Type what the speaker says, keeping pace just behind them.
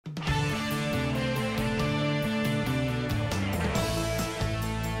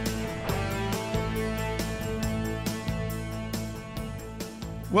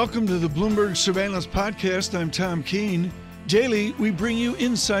Welcome to the Bloomberg Surveillance Podcast. I'm Tom Keene. Daily, we bring you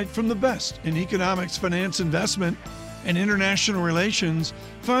insight from the best in economics, finance, investment, and international relations.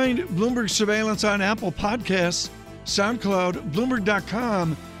 Find Bloomberg Surveillance on Apple Podcasts, SoundCloud,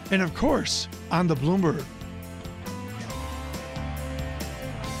 Bloomberg.com, and of course, on the Bloomberg.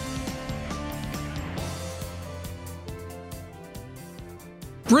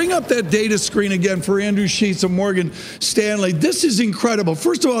 Bring up that data screen again for Andrew Sheets of Morgan Stanley. This is incredible.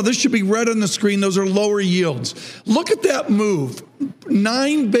 First of all, this should be red on the screen. Those are lower yields. Look at that move.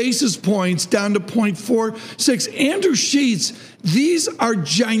 9 basis points down to 0.46. Andrew Sheets, these are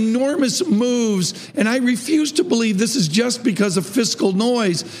ginormous moves, and I refuse to believe this is just because of fiscal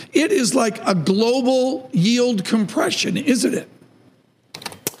noise. It is like a global yield compression, isn't it?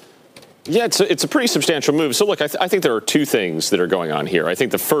 Yeah, it's a pretty substantial move. So, look, I think there are two things that are going on here. I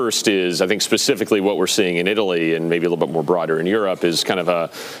think the first is, I think specifically what we're seeing in Italy and maybe a little bit more broader in Europe is kind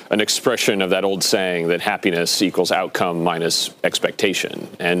of an expression of that old saying that happiness equals outcome minus expectation.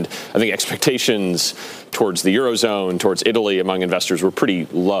 And I think expectations towards the Eurozone, towards Italy among investors were pretty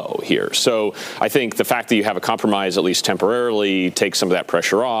low here. So I think the fact that you have a compromise, at least temporarily, takes some of that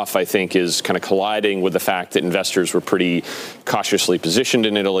pressure off, I think is kind of colliding with the fact that investors were pretty cautiously positioned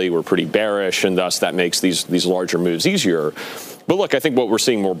in Italy, were pretty bearish, and thus that makes these larger moves easier. But look, I think what we're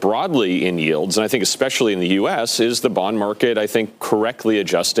seeing more broadly in yields, and I think especially in the U.S., is the bond market, I think, correctly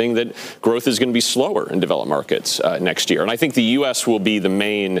adjusting that growth is going to be slower in developed markets next year. And I think the U.S. will be the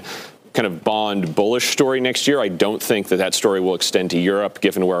main kind of bond bullish story next year. I don't think that story will extend to Europe,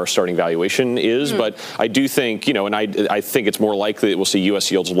 given where our starting valuation is. But I do think, and I think it's more likely that we'll see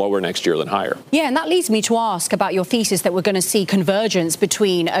U.S. yields lower next year than higher. Yeah, and that leads me to ask about your thesis that we're going to see convergence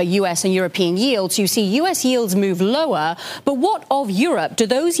between U.S. and European yields. You see U.S. yields move lower, but what of Europe? Do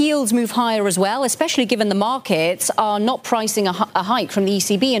those yields move higher as well, especially given the markets are not pricing a hike from the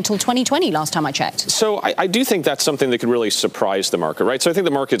ECB until 2020, last time I checked? So I do think that's something that could really surprise the market, right? So I think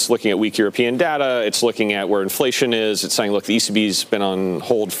the market's looking at weak European data. It's looking at where inflation is. It's saying, look, the ECB's been on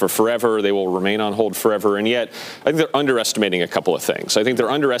hold for forever. They will remain on hold forever. And yet, I think they're underestimating a couple of things. I think they're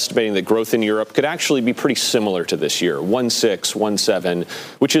underestimating that growth in Europe could actually be pretty similar to this year, 1.6, 1.7,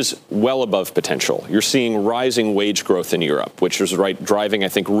 which is well above potential. You're seeing rising wage growth in Europe, which is driving, I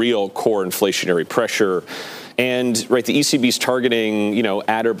think, real core inflationary pressure. And the ECB's targeting,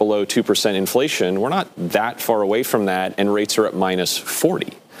 at or below 2% inflation. We're not that far away from that, and rates are at minus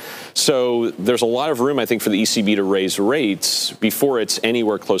 40. So there's a lot of room, I think, for the ECB to raise rates before it's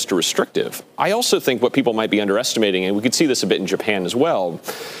anywhere close to restrictive. I also think what people might be underestimating, and we could see this a bit in Japan as well,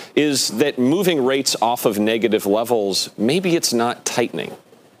 is that moving rates off of negative levels, maybe it's not tightening.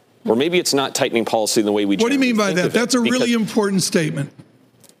 Or maybe it's not tightening policy in the way we What do you mean by that? That's a really important statement.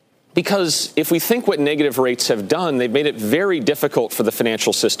 Because if we think what negative rates have done, they've made it very difficult for the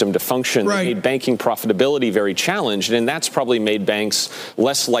financial system to function. Right. They've made banking profitability very challenged, and that's probably made banks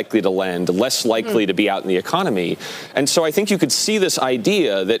less likely to lend, less likely to be out in the economy. And so I think you could see this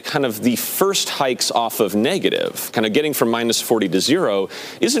idea that kind of the first hikes off of negative, kind of getting from minus 40 to 0,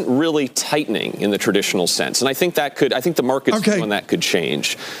 isn't really tightening in the traditional sense. And I think the market's when that could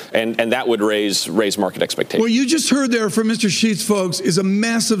change, and that would raise market expectations. What you just heard there from Mr. Sheets, folks, is a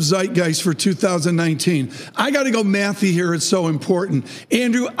massive zeitgeist for 2019. I got to go mathy here. It's so important.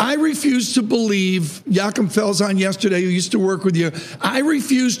 Andrew, I refuse to believe, Joachim Fels on yesterday, who used to work with you, I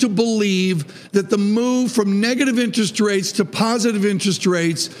refuse to believe that the move from negative interest rates to positive interest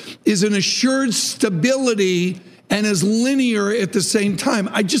rates is an assured stability and is linear at the same time.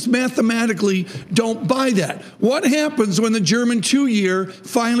 I just mathematically don't buy that. What happens when the German 2-year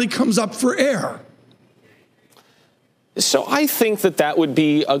finally comes up for air? So I think that would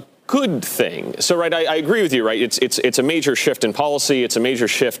be a good thing. So, I agree with you, It's a major shift in policy. It's a major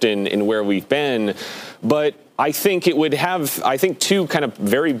shift in where we've been. But I think it would have, two kind of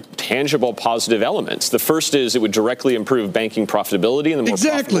very tangible positive elements. The first is it would directly improve banking profitability, and the more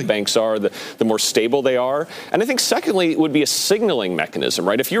profitable banks are, the more stable they are. And I think secondly, it would be a signaling mechanism,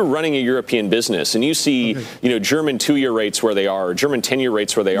 If you're running a European business and you see, German 2-year rates where they are, or German 10-year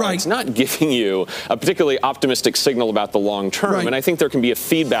rates where they are, it's not giving you a particularly optimistic signal about the long term. And I think there can be a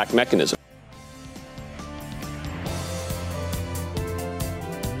feedback mechanism.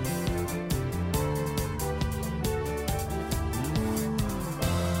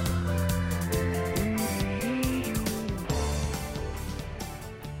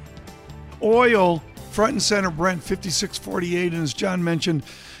 Oil, front and center, Brent 56.48, and as John mentioned,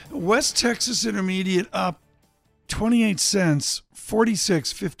 West Texas Intermediate up 28 cents,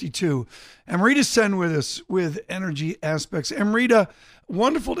 46.52. Amrita Sen with us with Energy Aspects. Amrita,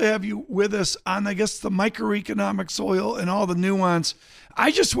 wonderful to have you with us on, I guess, the microeconomics oil and all the nuance.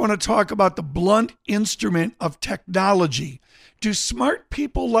 I just want to talk about the blunt instrument of technology. Do smart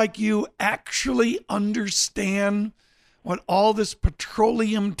people like you actually understand what all this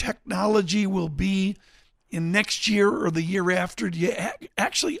petroleum technology will be in next year or the year after? Do you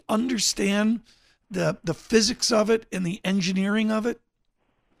actually understand the physics of it and the engineering of it?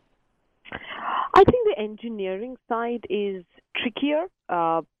 I think the engineering side is trickier,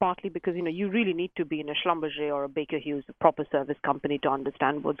 partly because, you really need to be in a Schlumberger or a Baker Hughes, a proper service company, to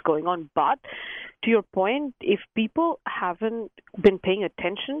understand what's going on. But to your point, if people haven't been paying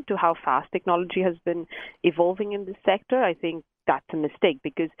attention to how fast technology has been evolving in this sector, I think that's a mistake,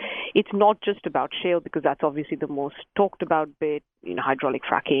 because it's not just about shale, because that's obviously the most talked about bit, hydraulic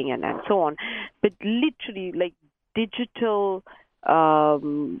fracking and so on. But literally, like digital,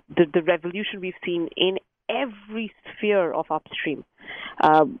 the revolution we've seen in every sphere of upstream,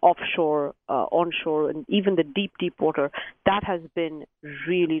 offshore, onshore, and even the deep water, that has been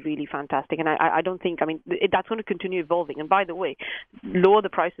really, really fantastic. And I don't think, that's going to continue evolving. And by the way, lower the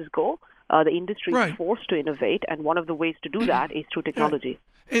prices go, the industry is forced to innovate, and one of the ways to do that is through technology.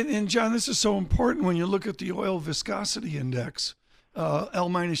 And John, this is so important when you look at the oil viscosity index, L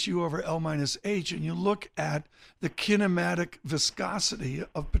minus U over L minus H, and you look at the kinematic viscosity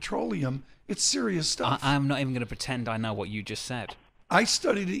of petroleum. It's serious stuff. I'm not even going to pretend I know what you just said. I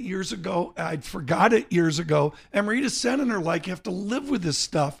studied it years ago. I'd forgot it years ago. Amrita Sen and her you have to live with this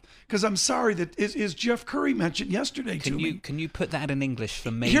stuff, because I'm sorry that is Jeff Curry mentioned yesterday to me. Can you put that in English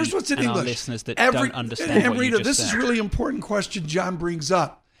for me? Here's what's in and English. Our listeners that don't understand Amrita, what you just this said. is a really important question John brings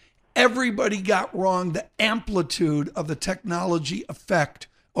up. Everybody got wrong the amplitude of the technology effect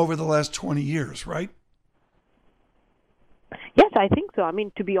over the last 20 years, right? Yes, I think so.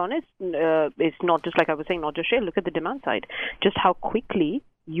 To be honest, it's not just like I was saying, not just shale. Look at the demand side. Just how quickly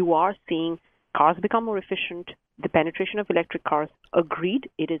you are seeing cars become more efficient, the penetration of electric cars. Agreed,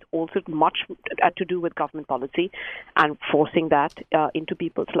 it is also much to do with government policy and forcing that into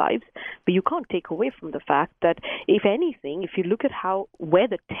people's lives. But you can't take away from the fact that, if anything, if you look at where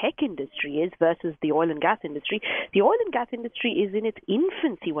the tech industry is versus the oil and gas industry, the oil and gas industry is in its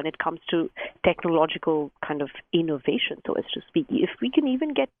infancy when it comes to technological kind of innovation, so as to speak. If we can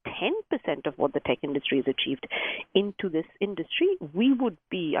even get 10% of what the tech industry has achieved into this industry, we would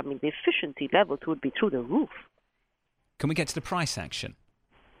be, the efficiency levels would be through the roof. Can we get to the price action?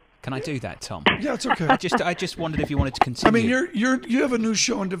 Can I do that, Tom? Yeah, it's okay. I just wondered if you wanted to continue. You have a new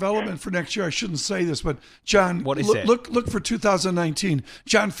show in development for next year. I shouldn't say this, but John, what is it? Look for 2019.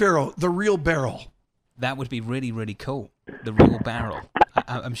 John Farrow, The Real Barrel. That would be really, really cool. The Real Barrel.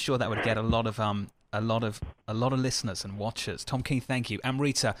 I'm sure that would get a lot of listeners and watchers. Tom King, thank you.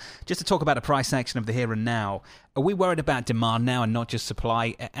 Amrita, just to talk about the price action of the here and now, are we worried about demand now and not just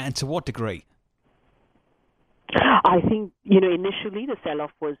supply? And to what degree? I think, initially the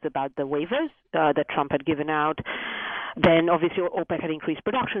sell-off was about the waivers that Trump had given out. Then obviously OPEC had increased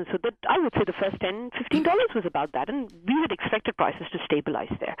production, so that I would say the first $10, $15 was about that, and we had expected prices to stabilize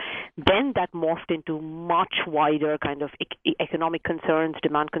there. Then that morphed into much wider kind of economic concerns,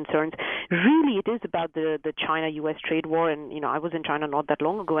 demand concerns. Really, it is about the China-U.S. trade war, and I was in China not that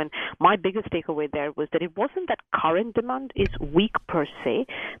long ago, and my biggest takeaway there was that it wasn't that current demand is weak per se,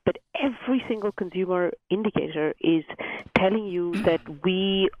 but every single consumer indicator is telling you that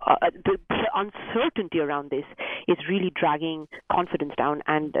the uncertainty around this is really dragging confidence down,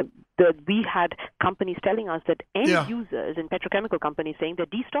 and we had companies telling us that end users and petrochemical companies saying they're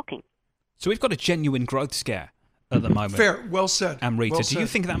destocking. So we've got a genuine growth scare at the moment. Fair, well said. Amrita, well do you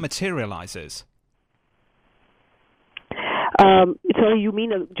think that materializes? So you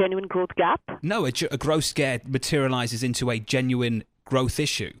mean a genuine growth gap? No, a growth scare materializes into a genuine growth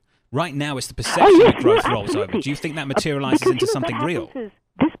issue. Right now, it's the perception that growth rolls over. Do you think that materializes into something real?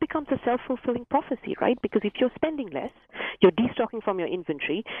 This becomes a self-fulfilling prophecy, right? Because if you're spending less, you're destocking from your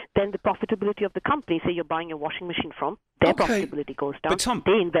inventory, then the profitability of the company, say you're buying a washing machine from, their profitability goes down. But Tom,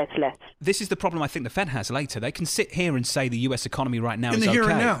 they invest less. This is the problem I think the Fed has later. They can sit here and say the U.S. economy right now is okay. In the here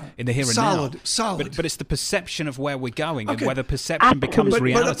and now. In the here and now. Solid. But it's the perception of where we're going and whether perception becomes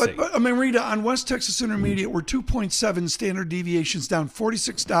reality. But Rita, on West Texas Intermediate, we're 2.7 standard deviations down,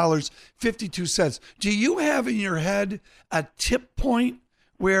 $46.52. Do you have in your head a tip point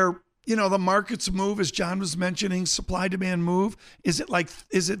where the markets move, as John was mentioning, supply demand move? Is it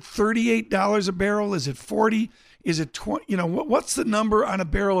 $38 a barrel? Is it 40? Is it 20? What's the number on a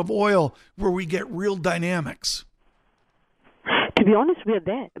barrel of oil where we get real dynamics? To be honest, we are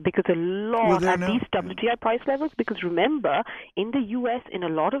there because a lot at now. these WTI price levels. Because remember, in the U.S., in a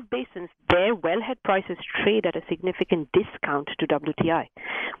lot of basins, their wellhead prices trade at a significant discount to WTI.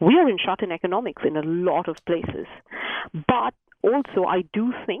 We are in shut-in economics in a lot of places, but also, I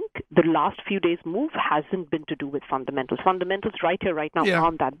do think the last few days' move hasn't been to do with fundamentals. Fundamentals right here, right now,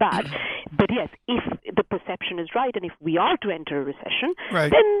 aren't that bad. But yes, if the perception is right, and if we are to enter a recession,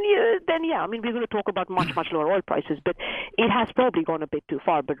 then yeah, I mean, we're going to talk about much lower oil prices. But it has probably gone a bit too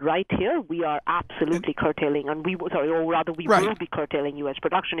far. But right here, we are absolutely curtailing, and we will be curtailing U.S.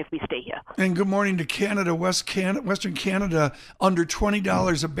 production if we stay here. And good morning to Canada, Western Canada, under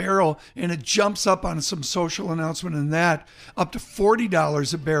 $20 a barrel, and it jumps up on some social announcement in that up to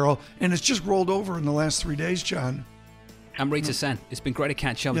 $40 a barrel, and it's just rolled over in the last 3 days, John. I'm Rita Sen. It's been great to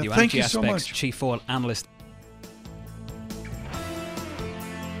catch up with you. Thank you Energy so Aspects much. Chief Oil Analyst.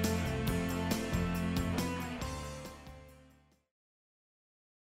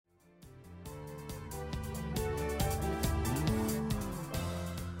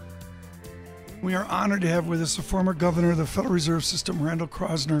 We are honored to have with us the former governor of the Federal Reserve System, Randall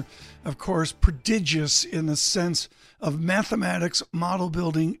Kroszner, of course, prodigious in the sense of mathematics, model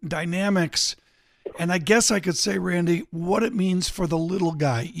building, dynamics, and I guess I could say, Randy, what it means for the little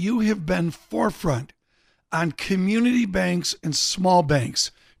guy. You have been forefront on community banks and small banks.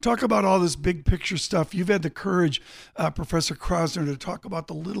 Talk about all this big picture stuff. You've had the courage, Professor Kroszner, to talk about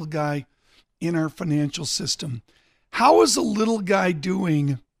the little guy in our financial system. How is the little guy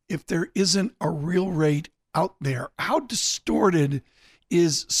doing if there isn't a real rate out there? How distorted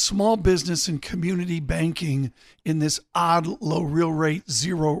is small business and community banking in this odd low real rate,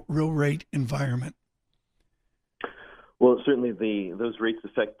 zero real rate environment? Well, certainly those rates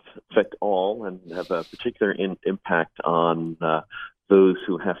affect all and have a particular impact on those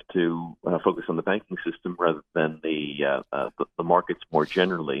who have to focus on the banking system rather than the markets more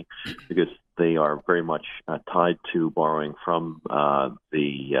generally, because they are very much tied to borrowing from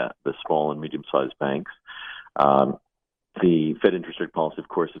the small and medium-sized banks. The Fed interest rate policy, of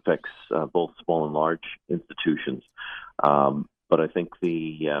course, affects both small and large institutions. But I think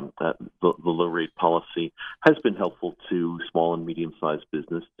the low rate policy has been helpful to small and medium-sized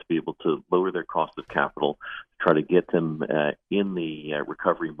business to be able to lower their cost of capital, try to get them in the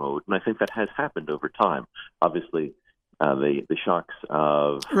recovery mode. And I think that has happened over time. Obviously, the shocks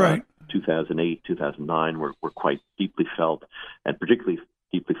of 2008, 2009 were quite deeply felt, and particularly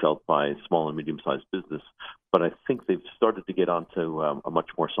deeply felt by small and medium-sized business. But I think they've started to get onto a much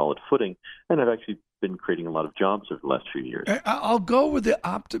more solid footing, and have actually been creating a lot of jobs over the last few years. I'll go with the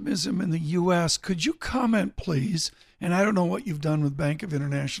optimism in the U.S. Could you comment, please? And I don't know what you've done with Bank of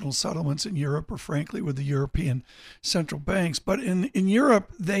International Settlements in Europe, or frankly with the European central banks, but in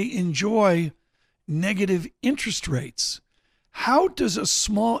Europe, they enjoy negative interest rates. How does a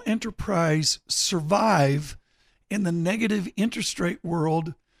small enterprise survive in the negative interest rate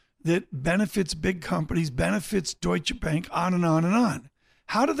world that benefits big companies, benefits Deutsche Bank, on and on and on?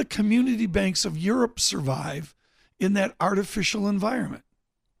 How do the community banks of Europe survive in that artificial environment?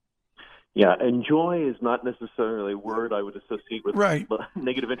 Yeah, enjoy is not necessarily a word I would associate with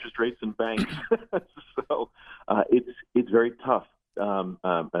negative interest rates in banks. So it's very tough,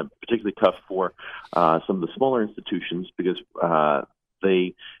 particularly tough for some of the smaller institutions, because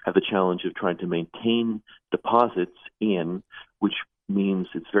they have the challenge of trying to maintain deposits in, which means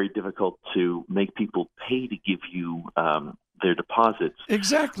it's very difficult to make people pay to give you their deposits.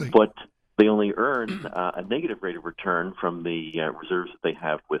 Exactly. But they only earn a negative rate of return from the reserves that they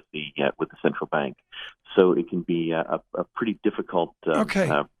have with the central bank. So it can be a pretty difficult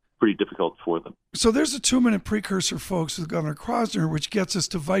for them. So there's a 2-minute precursor, folks, with Governor Kroszner, which gets us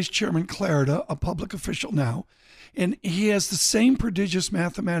to Vice Chairman Clarida, a public official now. And he has the same prodigious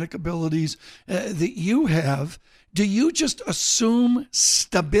mathematic abilities that you have. Do you just assume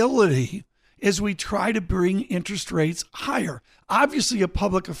stability as we try to bring interest rates higher? Obviously, a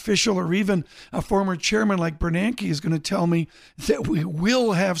public official or even a former chairman like Bernanke is going to tell me that we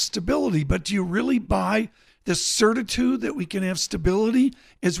will have stability. But do you really buy the certitude that we can have stability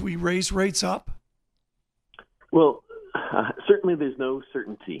as we raise rates up? Well, certainly there's no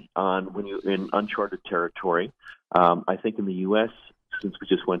certainty on when you're in uncharted territory. I think in the U.S., since we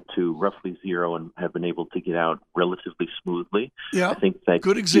just went to roughly zero and have been able to get out relatively smoothly, I think that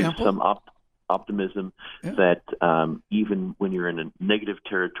good example. gives some optimism that even when you're in a negative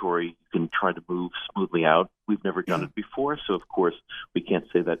territory, you can try to move smoothly out. We've never done it before, so of course we can't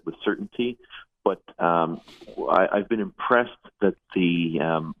say that with certainty. But I've been impressed that the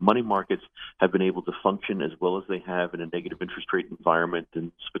money markets have been able to function as well as they have in a negative interest rate environment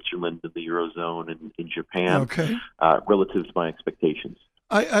in Switzerland and the Eurozone and in Japan relative to my expectations.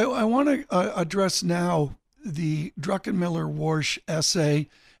 I want to address now the Druckenmiller-Warsh essay.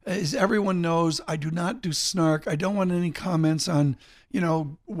 As everyone knows, I do not do snark. I don't want any comments on,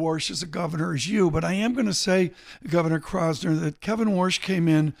 Warsh as a governor as you, but I am going to say, Governor Kroszner, that Kevin Warsh came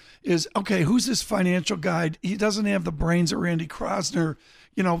in okay, who's this financial guy? He doesn't have the brains of Randy Kroszner,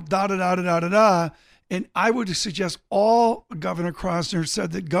 da-da-da-da-da-da-da. And I would suggest all Governor Kroszner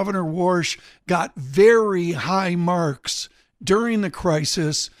said that Governor Warsh got very high marks during the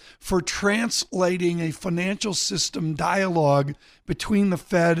crisis for translating a financial system dialogue between the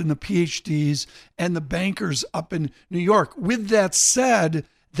Fed and the PhDs and the bankers up in New York. With that said,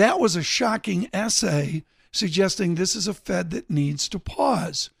 that was a shocking essay suggesting this is a Fed that needs to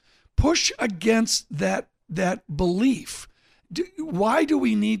pause. Push against that belief. Why do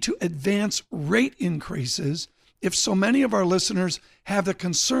we need to advance rate increases if so many of our listeners have the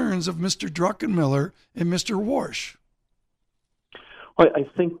concerns of Mr. Druckenmiller and Mr. Warsh? Well, I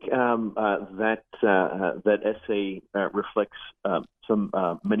think that essay reflects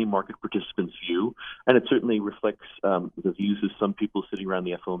many market participants' view, and it certainly reflects the views of some people sitting around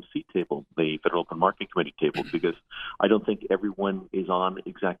the FOMC table, the Federal Open Market Committee table, because I don't think everyone is on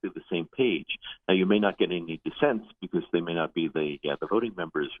exactly the same page. Now, you may not get any dissents because they may not be the voting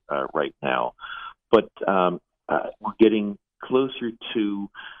members right now, but we're getting closer to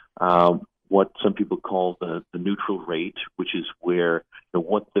what some people call the neutral rate, which is where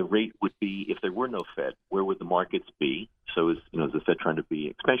what the rate would be if there were no Fed. Where would the markets be? So is the Fed trying to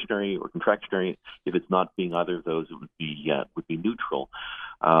be expansionary or contractionary? If it's not being either of those, it would be neutral.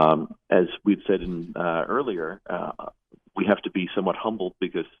 As we've said earlier, we have to be somewhat humbled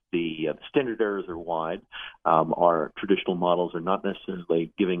because the standard errors are wide. Our traditional models are not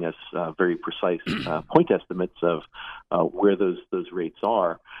necessarily giving us very precise point estimates of where those rates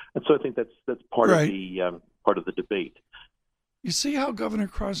are, and so I think that's part of the debate. You see how Governor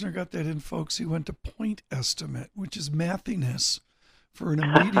Kroszner got that in, folks? He went to point estimate, which is mathiness for an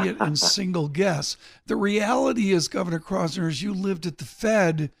immediate and single guess. The reality is, Governor Kroszner, as you lived at the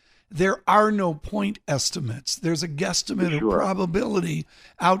Fed, there are no point estimates. There's a guesstimate of probability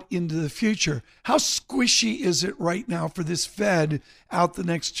out into the future. How squishy is it right now for this Fed out the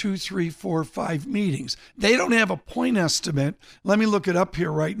next 2, 3, 4, 5 meetings? They don't have a point estimate. Let me look it up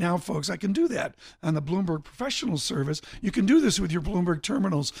here right now, folks. I can do that on the Bloomberg Professional Service. You can do this with your Bloomberg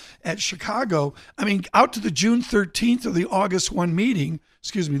terminals at Chicago. I mean, out to the June 13th or the August 1 meeting,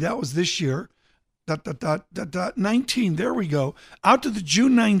 that was this year, 19, there we go. Out to the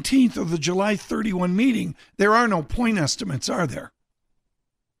June 19th or the July 31 meeting, there are no point estimates, are there?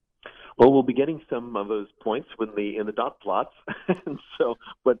 Well, we'll be getting some of those points in the dot plots, and so.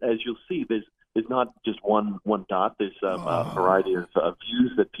 But as you'll see, there's not just one dot. There's a variety of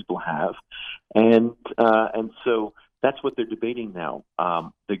views that people have, and so that's what they're debating now.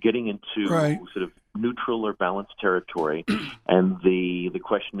 They're getting into sort of neutral or balanced territory, and the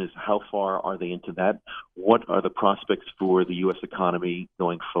question is, how far are they into that? What are the prospects for the U.S. economy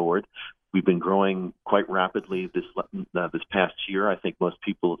going forward? We've been growing quite rapidly this past year. I think most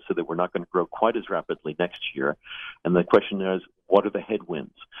people said that we're not going to grow quite as rapidly next year. And the question is, what are the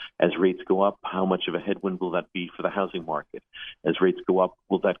headwinds? As rates go up, how much of a headwind will that be for the housing market? As rates go up,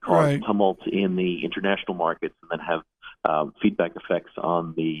 will that cause tumult in the international markets and then have feedback effects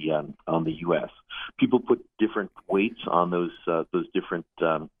on the U.S.? People put different weights on those different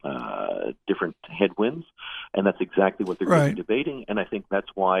headwinds, and that's exactly what they're going to be debating. And I think that's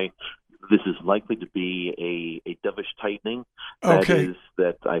why this is likely to be a dovish tightening. That is,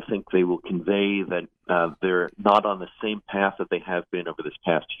 that I think they will convey that they're not on the same path that they have been over this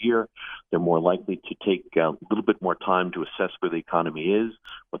past year. They're more likely to take a little bit more time to assess where the economy is,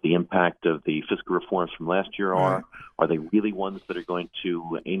 what the impact of the fiscal reforms from last year are. Are they really ones that are going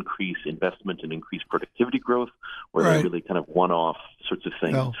to increase investment and increase productivity growth, or are they really kind of one-off sorts of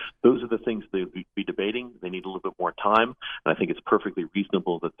things? No. Those are the things they'll be debating. They need a little bit more time, and I think it's perfectly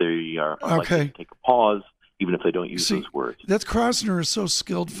reasonable that they are likely to take a pause, even if they don't use those words. That's Kroszner is so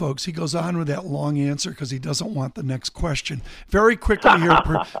skilled, folks. He goes on with that long answer because he doesn't want the next question. Very quickly here,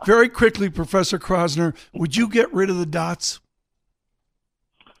 Professor Kroszner, would you get rid of the dots?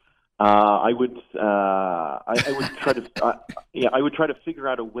 I would try to. I would try to figure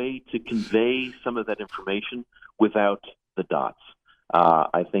out a way to convey some of that information without the dots.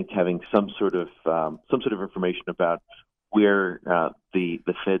 I think having some sort of information about where the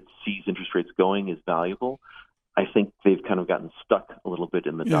Fed sees interest rates going is valuable. I think they've kind of gotten stuck a little bit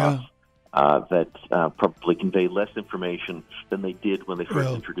in the dots that probably convey less information than they did when they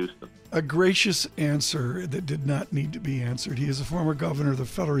first introduced them. A gracious answer that did not need to be answered. He is a former governor of the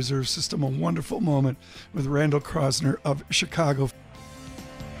Federal Reserve System. A wonderful moment with Randall Kroszner of Chicago.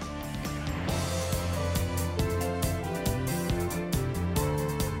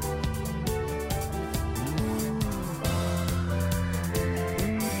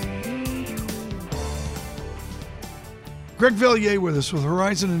 Greg Valliere with us with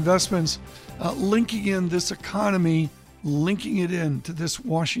Horizon Investments, linking in this economy, linking it in to this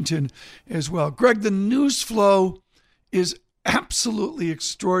Washington as well. Greg, the news flow is absolutely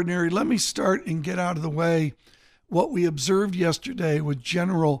extraordinary. Let me start and get out of the way what we observed yesterday with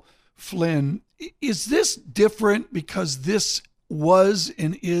General Flynn. Is this different because this was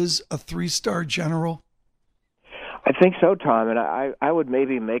and is a 3-star general? I think so, Tom, and I would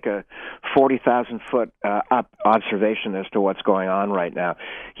maybe make a 40,000-foot up observation as to what's going on right now.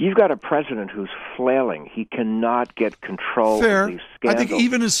 You've got a president who's flailing. He cannot get control of these scandals. I think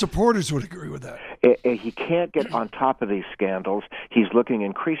even his supporters would agree with that. He can't get on top of these scandals. He's looking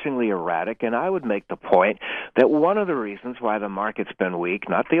increasingly erratic, and I would make the point that one of the reasons why the market's been weak,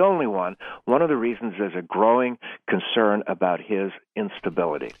 not the only one of the reasons is a growing concern about his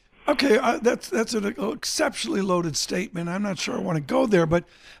instability. Okay, that's an exceptionally loaded statement. I'm not sure I want to go there, but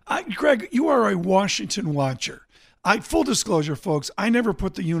Greg, you are a Washington watcher. Full disclosure, folks, I never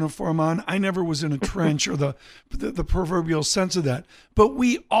put the uniform on. I never was in a trench or the proverbial sense of that. But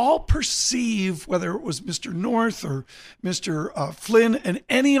we all perceive, whether it was Mr. North or Mr. Flynn and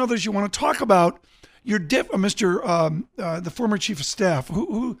any others you want to talk about, the former chief of staff,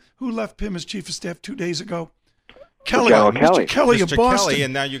 who left him as chief of staff 2 days ago. Mr. Kelly of Boston. Kelly,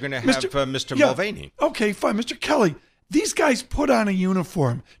 and now you're going to have Mr. Mulvaney. Okay, fine. Mr. Kelly, these guys put on a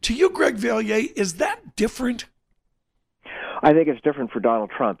uniform. To you, Greg Valliere, is that different? I think it's different for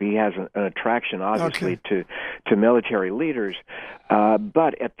Donald Trump. He has an attraction, obviously, to military leaders.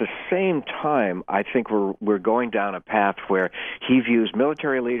 But at the same time, I think we're going down a path where he views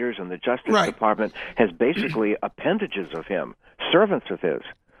military leaders and the Justice Department as basically appendages of him, servants of his.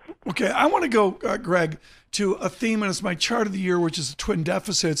 Okay, I want to go, Greg, to a theme, and it's my chart of the year, which is the twin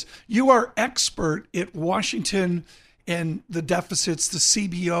deficits. You are expert at Washington and the deficits, the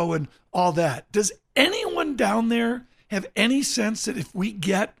CBO, and all that. Does anyone down there have any sense that if we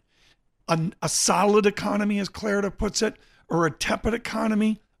get a solid economy, as Clarida puts it, or a tepid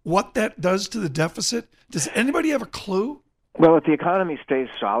economy, what that does to the deficit? Does anybody have a clue? Well, if the economy stays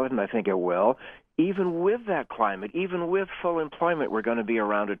solid, and I think it will, even with that climate, even with full employment, we're going to be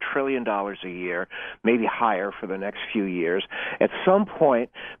around $1 trillion a year, maybe higher for the next few years. At some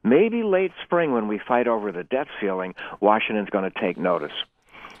point, maybe late spring when we fight over the debt ceiling, Washington's going to take notice.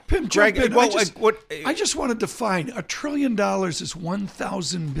 Pim, I just want to define $1 trillion is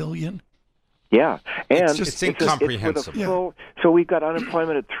 1,000 billion. Yeah, and it's incomprehensible. So we've got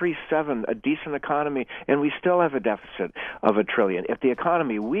unemployment at 3.7, a decent economy, and we still have a deficit of $1 trillion. If the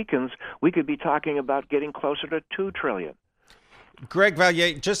economy weakens, we could be talking about getting closer to $2 trillion. Greg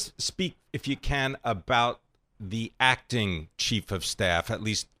Valliere, just speak, if you can, about the acting chief of staff, at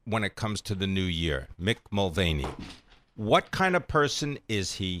least when it comes to the new year, Mick Mulvaney. What kind of person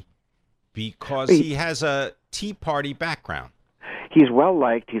is he? Because he has a Tea Party background. He's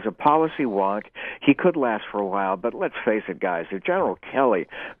well-liked. He's a policy wonk. He could last for a while, but let's face it, guys, if General Kelly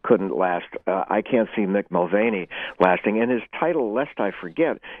couldn't last, I can't see Mick Mulvaney lasting. And his title, lest I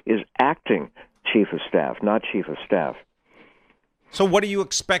forget, is acting chief of staff, not chief of staff. So what do you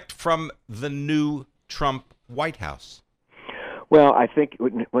expect from the new Trump White House? Well, I think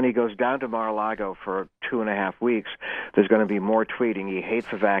when he goes down to Mar-a-Lago for 2.5 weeks, there's going to be more tweeting. He hates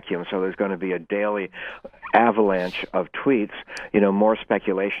a vacuum, so there's going to be a daily avalanche of tweets, more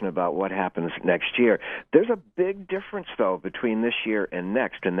speculation about what happens next year. There's a big difference, though, between this year and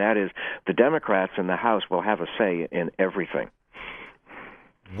next, and that is the Democrats in the House will have a say in everything.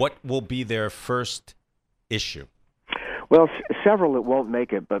 What will be their first issue? Well, several that won't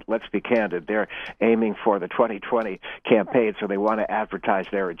make it, but let's be candid. They're aiming for the 2020 campaign, so they want to advertise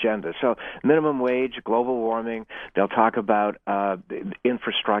their agenda. So minimum wage, global warming, they'll talk about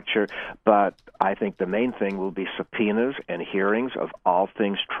infrastructure, but I think the main thing will be subpoenas and hearings of all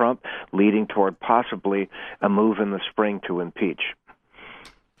things Trump, leading toward possibly a move in the spring to impeach.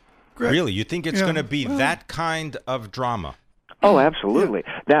 Greg, really? You think it's going to be that kind of drama? Oh, absolutely.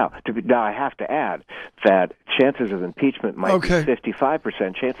 Now I have to add that chances of impeachment might Okay. be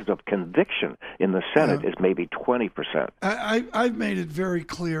 55%. Chances of conviction in the Senate is maybe 20%. I've made it very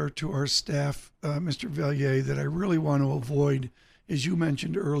clear to our staff, Mr. Vallier, that I really want to avoid, as you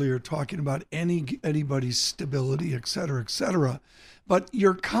mentioned earlier, talking about anybody's stability, et cetera, et cetera. But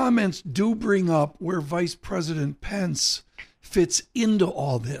your comments do bring up where Vice President Pence fits into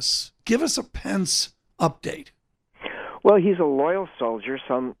all this. Give us a Pence update. Well, he's a loyal soldier.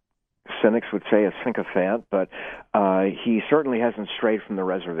 Some cynics would say a sycophant, but he certainly hasn't strayed from the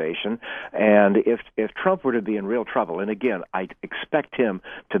reservation. And if Trump were to be in real trouble, and again, I expect him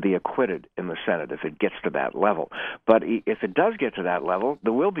to be acquitted in the Senate if it gets to that level. But if it does get to that level,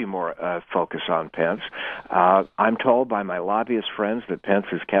 there will be more focus on Pence. I'm told by my lobbyist friends that Pence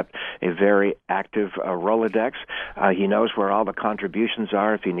has kept a very active Rolodex. He knows where all the contributions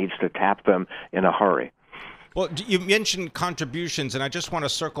are if he needs to tap them in a hurry. Well, you mentioned contributions, and I just want to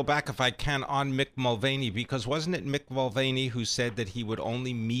circle back, if I can, on Mick Mulvaney, because wasn't it Mick Mulvaney who said that he would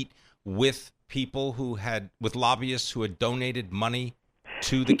only meet with people with lobbyists who had donated money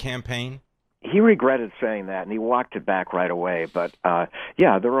to the campaign? He regretted saying that, and he walked it back right away. But,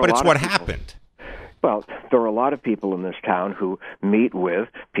 yeah, there were a lot of people. But it's what happened. Well, there are a lot of people in this town who meet with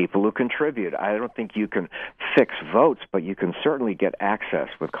people who contribute. I don't think you can fix votes, but you can certainly get access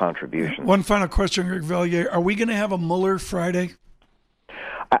with contributions. One final question, Greg Vallier. Are we going to have a Mueller Friday?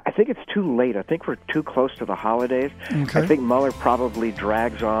 I think it's too late. I think we're too close to the holidays. Okay. I think Mueller probably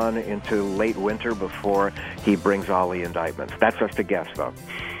drags on into late winter before he brings all the indictments. That's just a guess, though.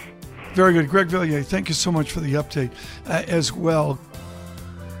 Very good. Greg Vallier, thank you so much for the update as well.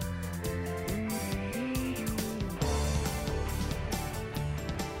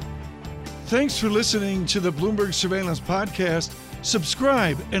 Thanks for listening to the Bloomberg Surveillance Podcast.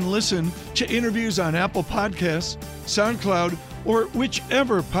 Subscribe and listen to interviews on Apple Podcasts, SoundCloud, or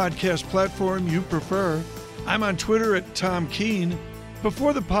whichever podcast platform you prefer. I'm on Twitter at Tom Keene.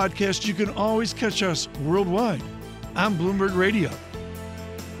 Before the podcast, you can always catch us worldwide on Bloomberg Radio.